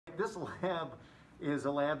this lab is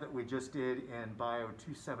a lab that we just did in Bio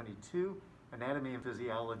 272, Anatomy and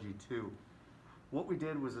Physiology 2. What we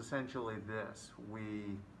did was essentially this. We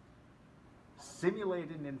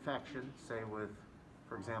simulated an infection, say with,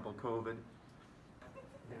 for example, COVID.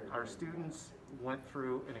 Our students went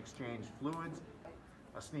through and exchanged fluids.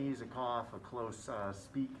 A sneeze, a cough, a close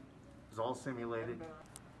speak was all simulated.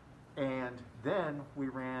 And then we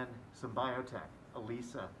ran some biotech,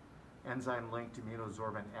 ELISA, enzyme-linked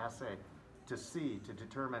immunosorbent assay, to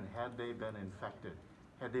determine had they been infected,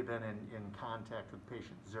 had they been in contact with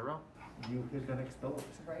patient 0, you had been exposed.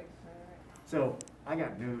 Right. So I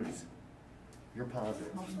got news, you're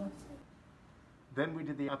positive. Then we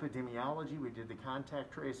did the epidemiology, we did the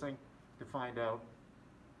contact tracing to find out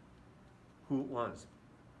who it was.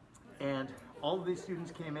 And all of these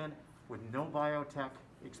students came in with no biotech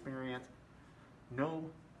experience, no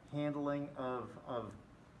handling of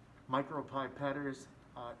micropipetters,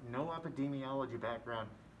 no epidemiology background,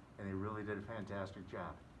 and they really did a fantastic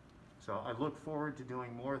job. So I look forward to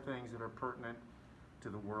doing more things that are pertinent to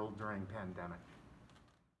the world during pandemic.